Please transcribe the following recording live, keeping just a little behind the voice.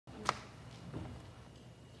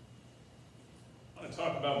to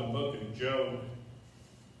talk about the book of Job.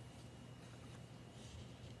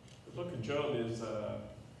 The book of Job is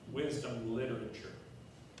wisdom literature.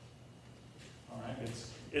 All right,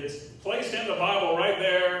 it's placed in the Bible right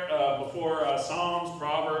there before Psalms,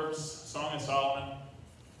 Proverbs, Song of Solomon,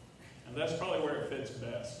 and that's probably where it fits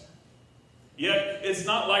best. Yet it's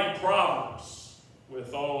not like Proverbs,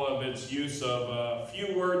 with all of its use of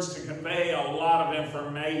few words to convey a lot of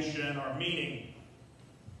information or meaning,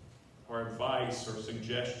 or advice or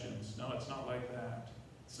suggestions. No, it's not like that.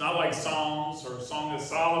 It's not like Psalms or Song of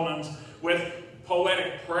Solomon's with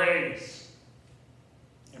poetic praise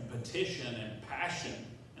and petition and passion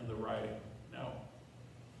in the writing. No.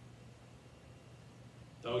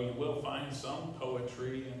 Though you will find some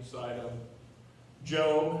poetry inside of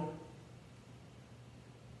Job.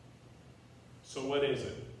 So what is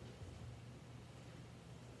it?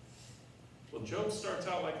 Well, Job starts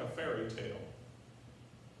out like a fairy tale.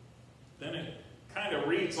 Then it kind of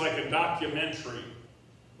reads like a documentary,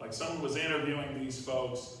 like someone was interviewing these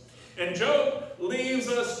folks. And Job leaves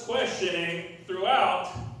us questioning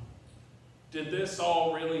throughout, did this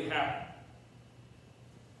all really happen?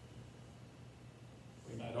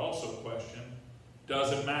 We might also question,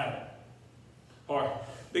 does it matter? Or,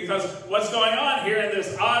 because what's going on here in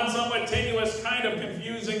this odd, somewhat tenuous, kind of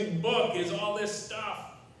confusing book is all this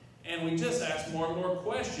stuff. And we just ask more and more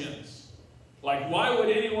questions. Like, why would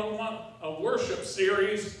anyone want a worship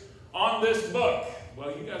series on this book?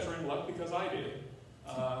 Well, you guys are in luck because I did.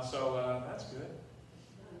 So that's good.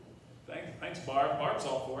 Thanks, Barb. Barb's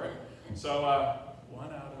all for it. So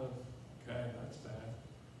 1 out of, okay, that's bad.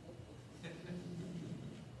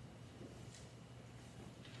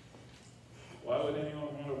 Why would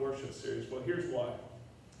anyone want a worship series? Well, here's why.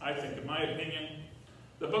 I think, in my opinion,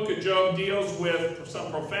 the book of Job deals with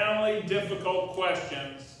some profoundly difficult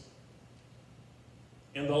questions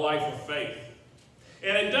in the life of faith.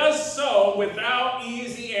 And it does so without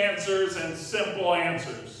easy answers and simple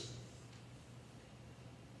answers.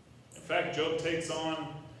 In fact, Job takes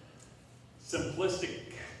on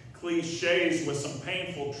simplistic cliches with some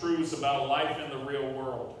painful truths about life in the real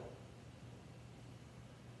world.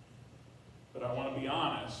 But I want to be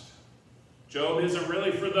honest. Job isn't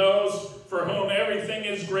really for those for whom everything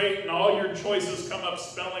is great and all your choices come up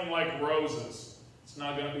smelling like roses. It's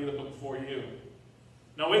not going to be the book for you.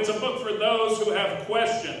 No, it's a book for those who have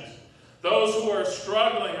questions, those who are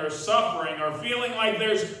struggling or suffering or feeling like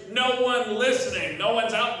there's no one listening, no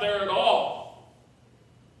one's out there at all.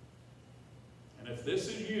 And if this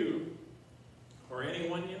is you or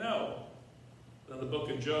anyone you know, then the book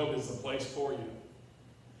of Job is the place for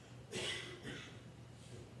you.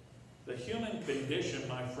 The human condition,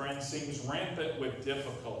 my friend, seems rampant with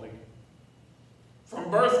difficulty.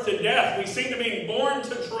 From birth to death, we seem to be born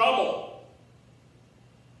to trouble.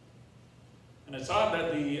 And it's odd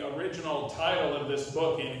that the original title of this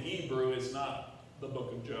book in Hebrew is not the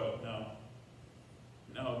book of Job.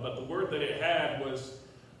 No, but the word that it had was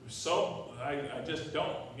so, I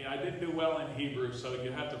didn't do well in Hebrew, so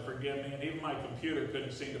you have to forgive me. And even my computer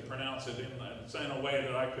couldn't seem to pronounce it in a way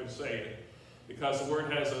that I could say it. Because the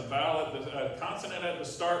word has a consonant at the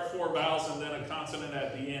start, 4 vowels, and then a consonant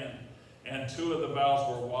at the end. And 2 of the vowels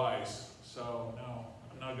were Y's. So, no,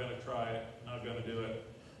 I'm not going to try it. I'm not going to do it.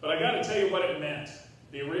 But I got to tell you what it meant.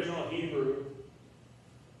 The original Hebrew,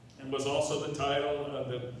 and was also the title,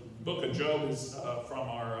 the book of Job is from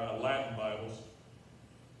our Latin Bibles.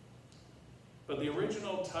 But the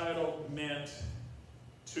original title meant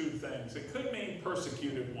 2 things. It could mean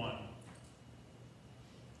persecuted one.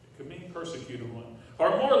 It could mean persecuted one.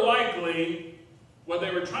 Or more likely, what they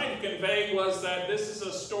were trying to convey was that this is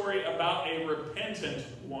a story about a repentant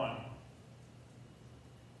one.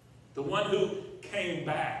 The one who came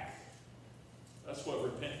back. That's what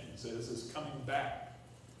repentance is coming back.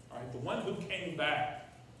 All right? The one who came back.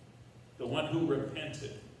 The one who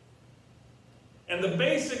repented. And the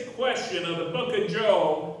basic question of the book of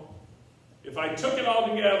Job, if I took it all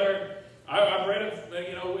together, I've read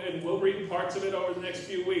it, and we'll read parts of it over the next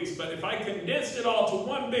few weeks, but if I condensed it all to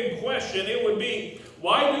one big question, it would be,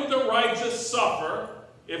 why do the righteous suffer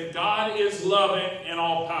if God is loving and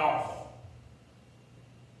all-powerful?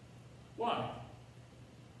 Why?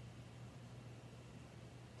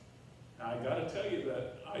 Now, I got to tell you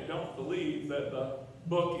that I don't believe that the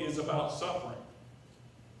book is about suffering.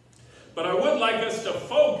 But I would like us to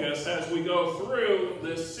focus as we go through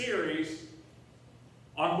this series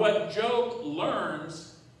on what Job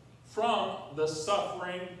learns from the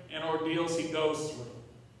suffering and ordeals he goes through.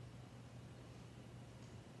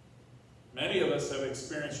 Many of us have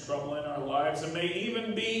experienced trouble in our lives and may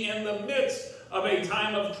even be in the midst of a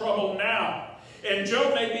time of trouble now. And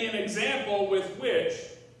Job may be an example with which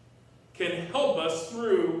can help us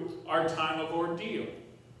through our time of ordeal.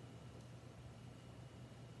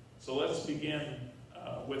 So let's begin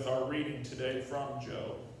with our reading today from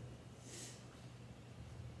Job.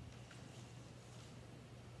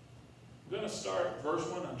 I'm going to start verse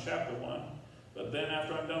 1 on chapter 1, but then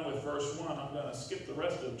after I'm done with verse 1, I'm going to skip the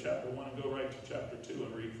rest of chapter 1 and go right to chapter 2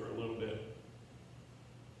 and read for a little bit.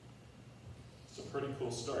 It's a pretty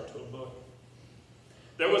cool start to a book.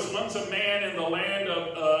 There was once a man in the land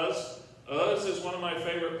of Uz. Uz is one of my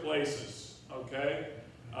favorite places, okay?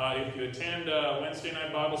 If you attend Wednesday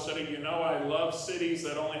night Bible study, you know I love cities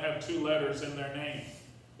that only have 2 letters in their name.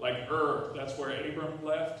 Like that's where Abram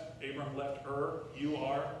left. Abram left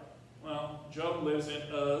U-R. Well, Job lives in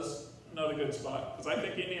Uz, another good spot. Because I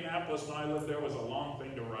think Indianapolis, when I lived there, was a long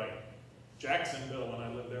thing to write. Jacksonville, when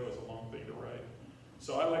I lived there, was a long thing to write.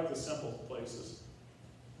 So I like the simple places.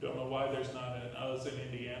 Don't know why there's not an Uz in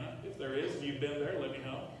Indiana. If there is, and you've been there, let me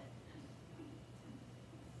know.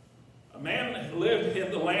 A man lived in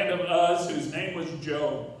the land of Uz whose name was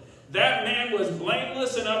Job. That man was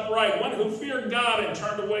blameless and upright, one who feared God and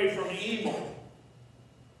turned away from evil.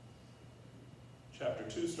 Chapter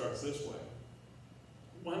 2 starts this way.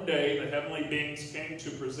 One day the heavenly beings came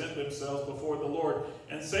to present themselves before the Lord,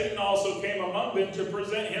 and Satan also came among them to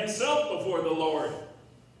present himself before the Lord.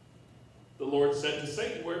 The Lord said to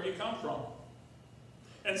Satan, "Where have you come from?"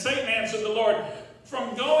 And Satan answered the Lord,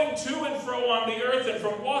 "From going to and fro on the earth and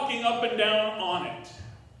from walking up and down on it."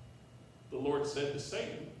 The Lord said to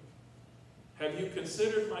Satan, "Have you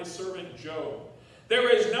considered my servant Job? There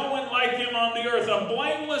is no one like him on the earth, a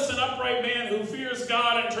blameless and upright man who fears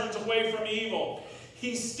God and turns away from evil.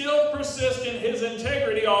 He still persists in his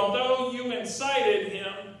integrity, although you incited me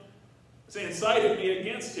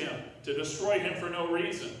against him to destroy him for no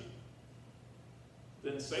reason."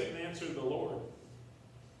 Then Satan answered the Lord,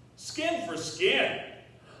 "Skin for skin.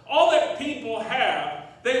 All that people have,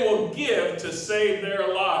 they will give to save their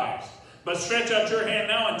lives. But stretch out your hand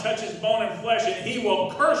now and touch his bone and flesh, and he will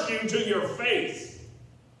curse you to your face."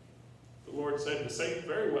 The Lord said to Satan,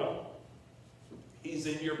 "Very well. He's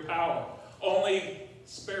in your power. Only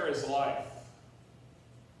spare his life."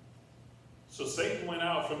 So Satan went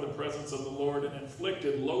out from the presence of the Lord and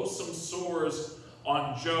inflicted loathsome sores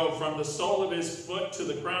on Job from the sole of his foot to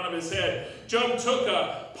the crown of his head. Job took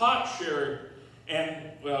a potsherd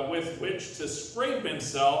with which to scrape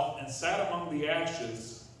himself and sat among the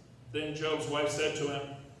ashes. Then Job's wife said to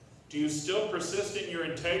him, "Do you still persist in your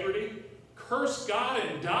integrity? Curse God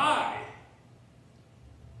and die."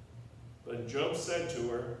 But Job said to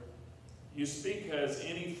her, "You speak as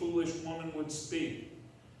any foolish woman would speak.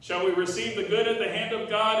 Shall we receive the good at the hand of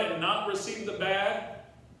God and not receive the bad?"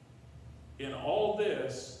 In all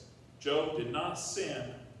this, Job did not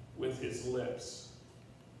sin with his lips.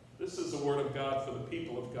 This is the word of God for the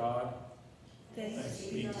people of God. Thanks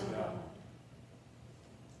be to God.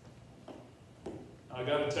 I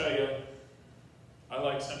got to tell you, I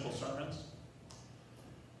like simple sermons.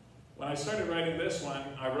 When I started writing this one,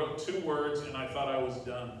 I wrote 2 words and I thought I was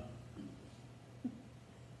done.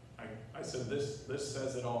 I said, this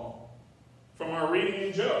says it all. From our reading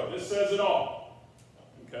in Job, this says it all.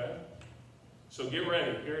 Okay? So get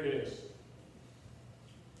ready. Here it is.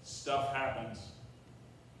 Stuff happens.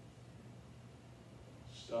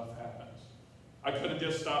 Stuff happens. I could have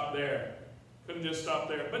just stopped there.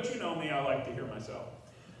 But you know me, I like to hear myself.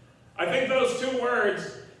 I think those 2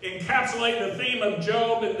 words encapsulate the theme of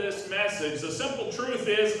Job in this message. The simple truth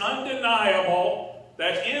is undeniable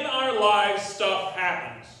that in our lives stuff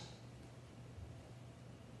happens.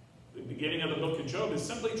 The beginning of the book of Job is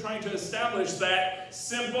simply trying to establish that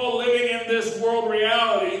simple living in this world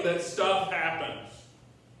reality that stuff happens.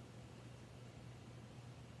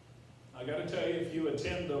 I got to tell you, if you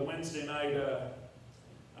attend the Wednesday night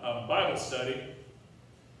Bible study,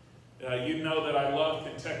 you know that I love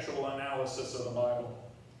contextual analysis of the Bible.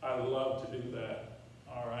 I love to do that.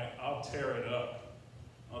 All right, I'll tear it up.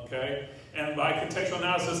 Okay? And by contextual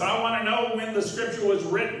analysis, I want to know when the scripture was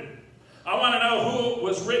written. I want to know who it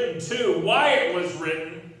was written to, why it was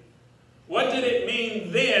written, what did it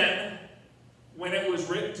mean then when it was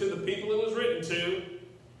written to the people it was written to,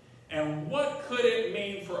 and what could it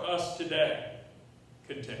mean for us today?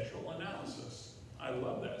 Contextual analysis. I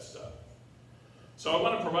love that stuff. So I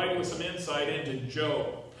want to provide you with some insight into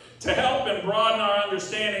Job to help and broaden our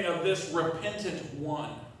understanding of this repentant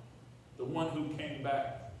one, the one who came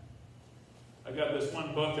back. I got this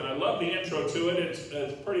one book, and I love the intro to it.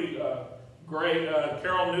 It's pretty great.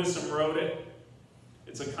 Carol Newsom wrote it.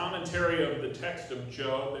 It's a commentary of the text of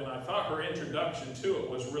Job, and I thought her introduction to it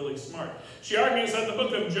was really smart. She argues that the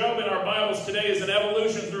book of Job in our Bibles today is an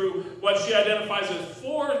evolution through what she identifies as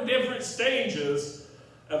 4 different stages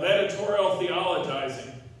of editorial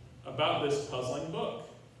theologizing about this puzzling book.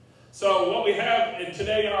 So what we have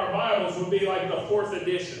today in our Bibles would be like the 4th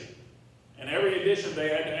edition. And every edition they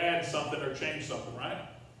had to add something or change something, right?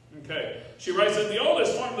 Okay. She writes that the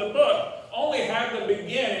oldest form of the book only had the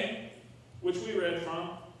beginning, which we read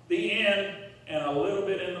from, the end, and a little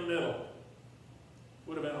bit in the middle.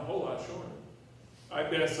 Would have been a whole lot shorter. I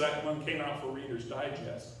guess that one came out for Reader's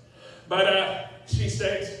Digest. But she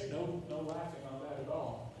states, no laughing on that at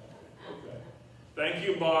all. Okay. Thank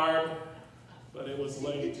you, Barb, but it was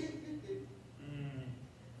late.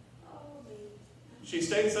 She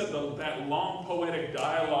states that that long poetic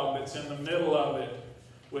dialogue that's in the middle of it,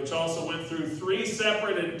 which also went through 3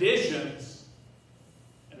 separate editions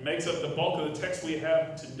and makes up the bulk of the text we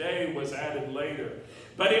have today, was added later.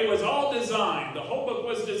 But it was all designed, the whole book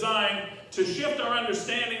was designed to shift our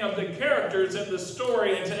understanding of the characters in the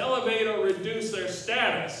story and to elevate or reduce their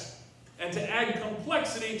status and to add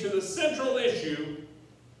complexity to the central issue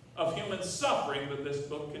of human suffering that this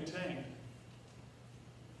book contained.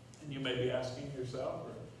 And you may be asking yourself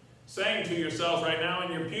or saying to yourselves right now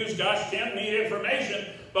in your pews, gosh, Tim, neat information,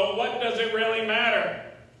 but what does it really matter?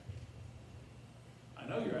 I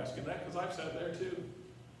know you're asking that because I've sat there too.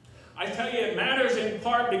 I tell you, it matters in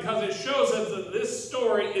part because it shows us that this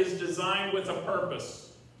story is designed with a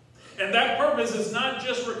purpose. And that purpose is not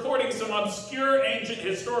just recording some obscure ancient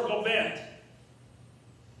historical event.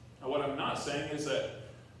 Now, what I'm not saying is that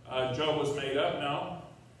Job was made up, no.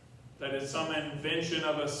 That it's some invention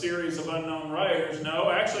of a series of unknown writers. No,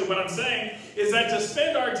 actually what I'm saying is that to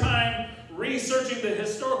spend our time researching the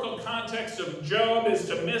historical context of Job is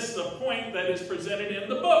to miss the point that is presented in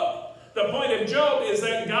the book. The point of Job is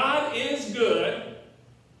that God is good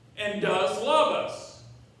and does love us.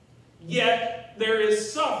 Yet there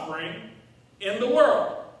is suffering in the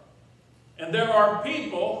world. And there are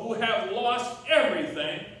people who have lost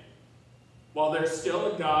everything while there's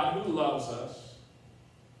still a God who loves us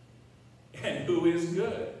and who is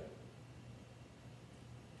good.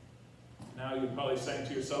 Now you're probably saying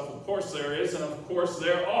to yourself, of course there is, and of course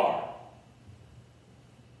there are.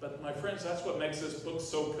 But my friends, that's what makes this book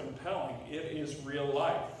so compelling. It is real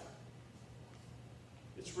life.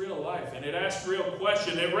 It's real life, and it asks real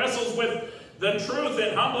questions. It wrestles with the truth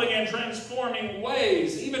in humbling and transforming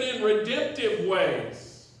ways, even in redemptive ways.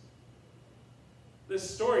 This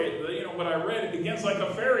story, what I read, it begins like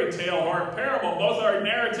a fairy tale or a parable. Both are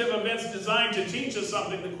narrative events designed to teach us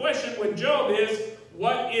something. The question with Job is,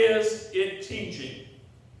 what is it teaching?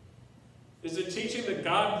 Is it teaching that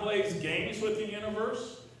God plays games with the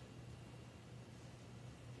universe?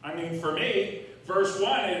 I mean, for me, verse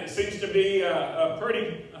 1, it seems to be a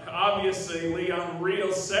pretty obviously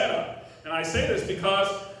unreal setup. And I say this because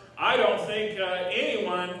I don't think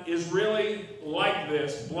anyone is really like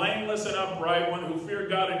this, blameless and upright, one who feared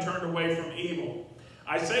God and turned away from evil.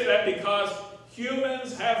 I say that because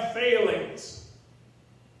humans have failings.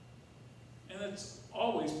 And it's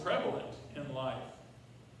always prevalent in life.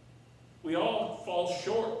 We all fall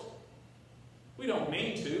short. We don't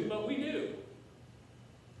mean to, but we do.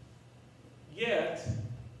 Yet,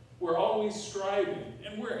 we're always striving,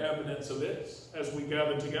 and we're evidence of it as we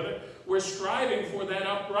gather together. We're striving for that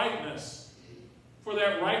uprightness, for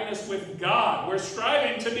that rightness with God. We're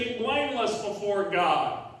striving to be blameless before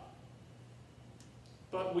God.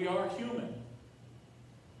 But we are human.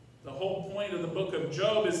 The whole point of the book of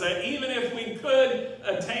Job is that even if we could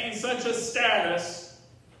attain such a status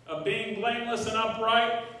of being blameless and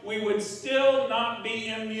upright, we would still not be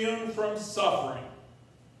immune from suffering.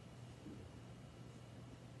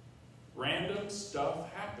 Random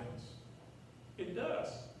stuff happens. It does.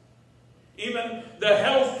 Even the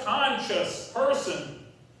health-conscious person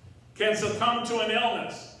can succumb to an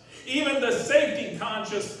illness. Even the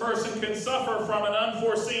safety-conscious person can suffer from an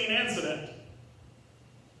unforeseen incident.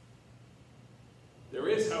 There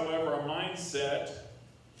is, however, a mindset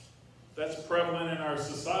that's prevalent in our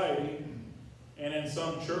society and in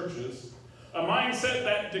some churches, a mindset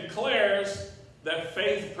that declares that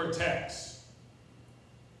faith protects.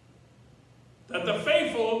 That the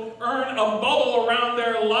faithful earn a bubble around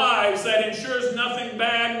their lives that ensures nothing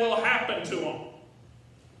bad will happen to them.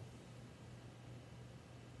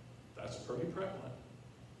 That's pretty prevalent.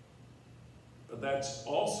 But that's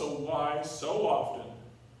also why so often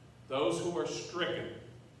those who are stricken,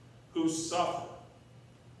 who suffer,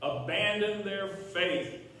 abandon their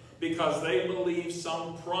faith because they believe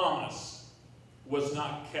some promise was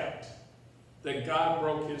not kept, that God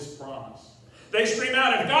broke his promise. They scream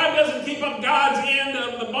out, if God doesn't keep up God's end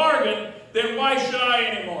of the bargain, then why should I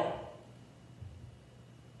anymore?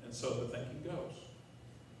 And so the thinking goes.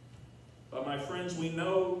 But my friends, we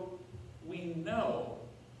know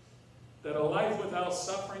that a life without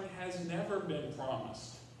suffering has never been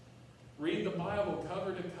promised. Read the Bible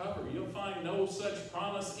cover to cover. You'll find no such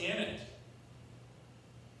promise in it.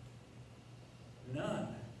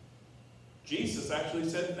 None. Jesus actually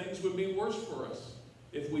said things would be worse for us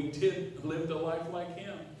if we lived a life like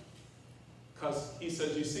him. Because he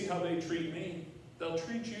says, you see how they treat me? They'll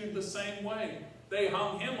treat you the same way. They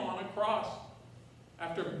hung him on a cross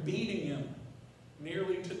after beating him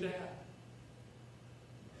nearly to death.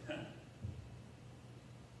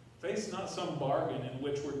 Faith's not some bargain in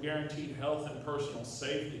which we're guaranteed health and personal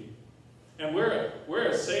safety. And we're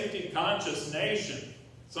a safety-conscious nation.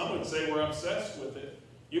 Some would say we're obsessed with it.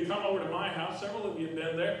 You come over to my house, several of you have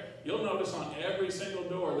been there, you'll notice on every single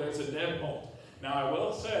door there's a deadbolt. Now I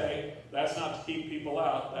will say, that's not to keep people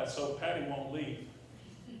out, that's so Patty won't leave.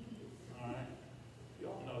 All right? You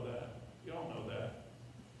all know that. You all know that.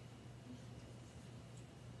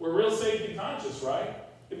 We're real safety conscious, right?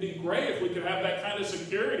 It'd be great if we could have that kind of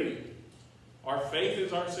security. Our faith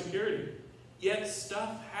is our security. Yet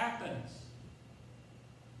stuff happens.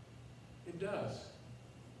 It does.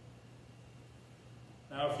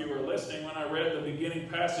 Now, if you were listening when I read the beginning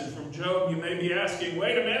passage from Job, you may be asking,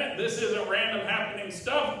 wait a minute, this isn't random happening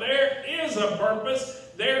stuff. There is a purpose.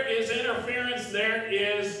 There is interference. There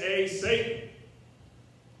is a Satan.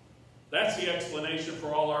 That's the explanation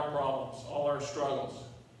for all our problems, all our struggles.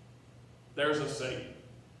 There's a Satan.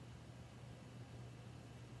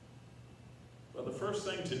 Well, the first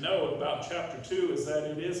thing to know about chapter 2 is that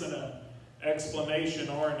it isn't an explanation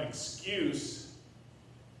or an excuse.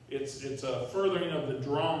 It's a furthering of the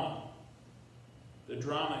drama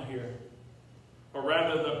here. Or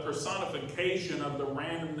rather, the personification of the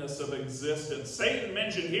randomness of existence. Satan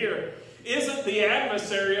mentioned here isn't the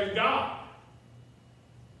adversary of God.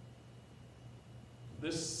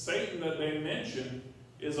 This Satan that they mention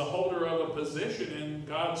is a holder of a position in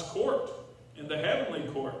God's court, in the heavenly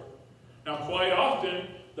court. Now, quite often,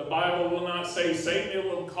 the Bible will not say Satan. It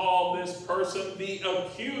will call this person the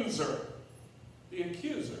accuser. The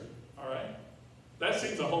accuser, all right? That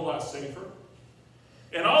seems a whole lot safer.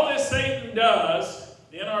 And all this Satan does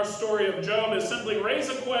in our story of Job is simply raise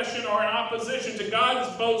a question or an opposition to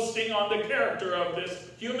God's boasting on the character of this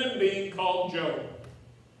human being called Job.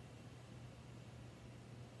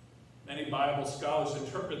 Many Bible scholars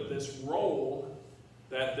interpret this role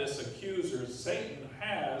that this accuser, Satan,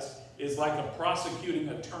 has is like a prosecuting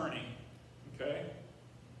attorney, okay?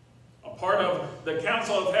 A part of the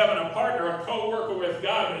council of heaven, a partner, a co-worker with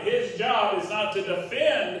God, but his job is not to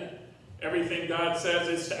defend everything God says,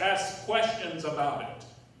 it's to ask questions about it.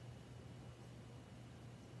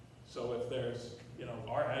 So if there's,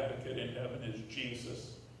 our advocate in heaven is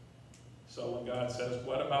Jesus. So when God says,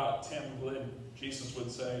 what about Tim Glidden? Jesus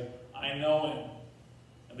would say, I know him.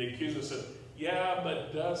 And the accuser says, yeah,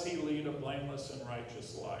 but does he lead a blameless and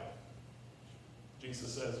righteous life?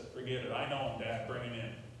 Jesus says, forget it. I know him, Dad. Bring him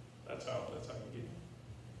in. That's how you get him.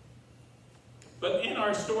 But in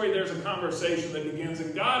our story, there's a conversation that begins,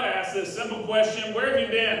 and God asks this simple question, where have you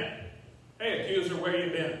been? Hey, accuser, where have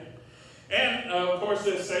you been? And, of course,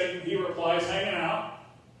 this Satan, he replies, hanging out.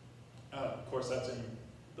 Of course, that's in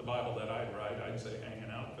the Bible that I'd write. I'd say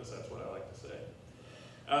hanging out because that's what I like to say.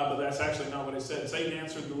 But that's actually not what he said. Satan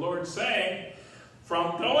answered the Lord, saying,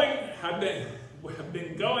 I've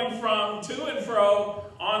been going from to and fro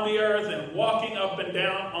on the earth and walking up and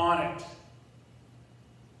down on it.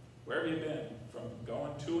 Where have you been? From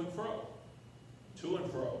going to and fro. To and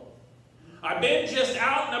fro. I've been just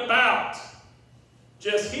out and about.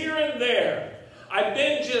 Just here and there. I've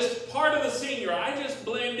been just part of the scenery. I just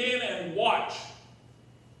blend in and watch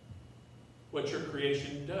what your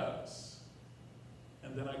creation does.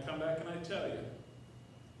 And then I come back and I tell you.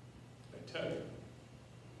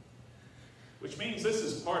 Which means this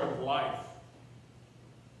is part of life.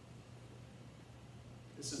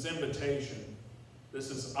 This is invitation. This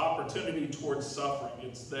is opportunity towards suffering.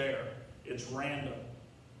 It's there. It's random.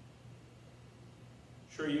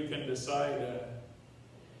 Sure, you can decide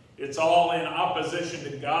it's all in opposition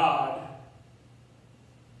to God,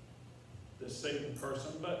 this Satan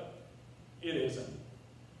person, but it isn't.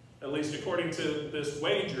 At least according to this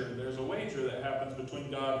wager, there's a wager that happens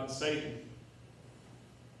between God and Satan.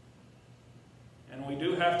 And we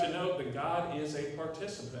do have to note that God is a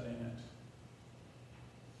participant in it.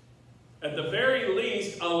 At the very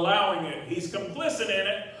least, allowing it. He's complicit in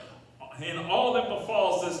it, in all that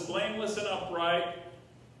befalls this blameless and upright,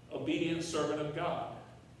 obedient servant of God.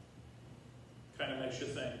 Kind of makes you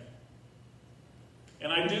think.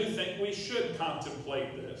 And I do think we should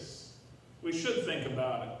contemplate this. We should think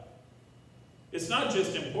about it. It's not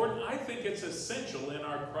just important, I think it's essential in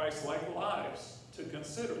our Christ-like lives to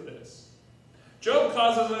consider this. Job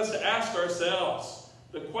causes us to ask ourselves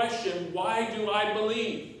the question, why do I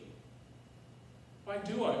believe? Why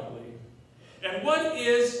do I believe? And what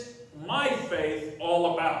is my faith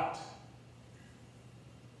all about?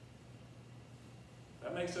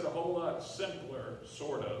 That makes it a whole lot simpler,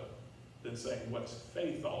 sort of, than saying, what's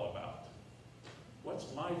faith all about?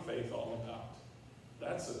 What's my faith all about?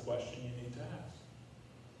 That's the question you need to ask.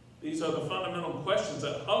 These are the fundamental questions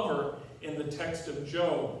that hover in the text of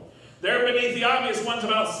Job. They're beneath the obvious ones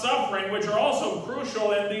about suffering, which are also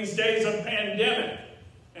crucial in these days of pandemic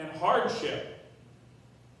and hardship.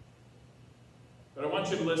 But I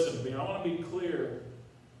want you to listen to me. I want to be clear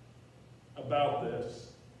about this.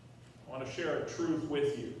 I want to share a truth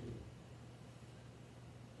with you.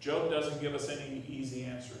 Job doesn't give us any easy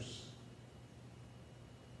answers.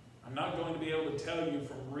 I'm not going to be able to tell you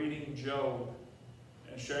from reading Job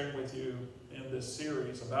and sharing with you in this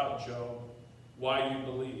series about Job why you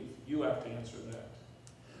believe. You have to answer that.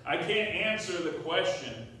 I can't answer the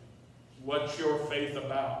question, what's your faith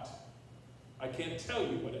about? I can't tell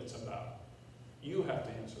you what it's about. You have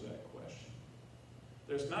to answer that question.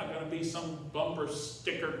 There's not going to be some bumper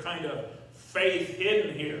sticker kind of faith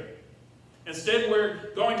hidden here. Instead,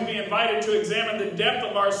 we're going to be invited to examine the depth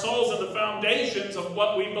of our souls and the foundations of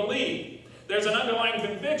what we believe. There's an underlying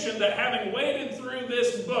conviction that having waded through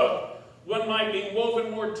this book, one might be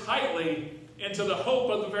woven more tightly into the hope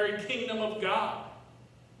of the very kingdom of God.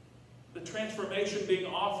 The transformation being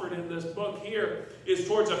offered in this book here is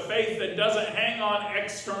towards a faith that doesn't hang on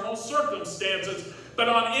external circumstances, but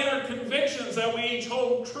on inner convictions that we each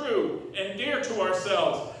hold true and dear to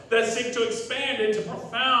ourselves, that seek to expand into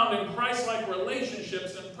profound and Christ-like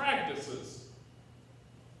relationships and practices.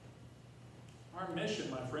 Our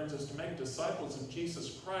mission, my friends, is to make disciples of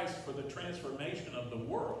Jesus Christ for the transformation of the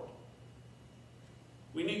world.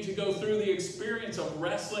 We need to go through the experience of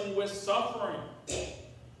wrestling with suffering,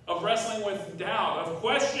 of wrestling with doubt, of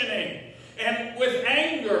questioning, and with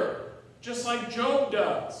anger, just like Job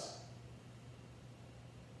does,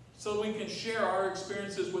 so that we can share our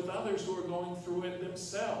experiences with others who are going through it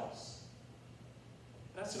themselves.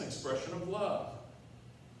 That's an expression of love.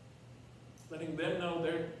 Letting them know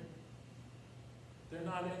they're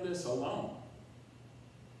not in this alone.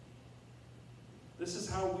 This is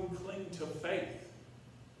how we cling to faith.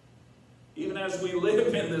 Even as we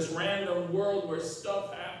live in this random world where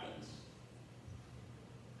stuff happens.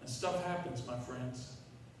 And stuff happens, my friends.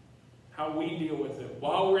 How we deal with it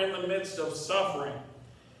while we're in the midst of suffering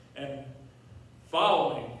and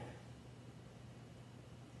following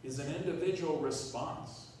is an individual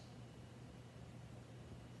response.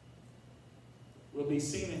 We'll be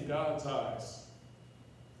seen in God's eyes.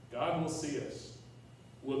 God will see us.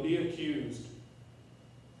 We'll be accused.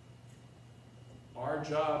 Our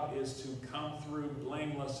job is to come through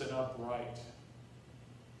blameless and upright.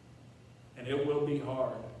 And it will be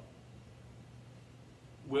hard.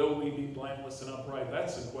 Will we be blameless and upright?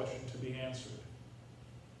 That's a question to be answered.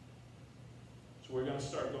 So we're going to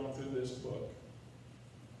start going through this book.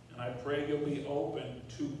 And I pray you'll be open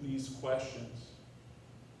to these questions.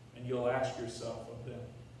 And you'll ask yourself of them.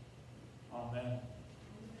 Amen.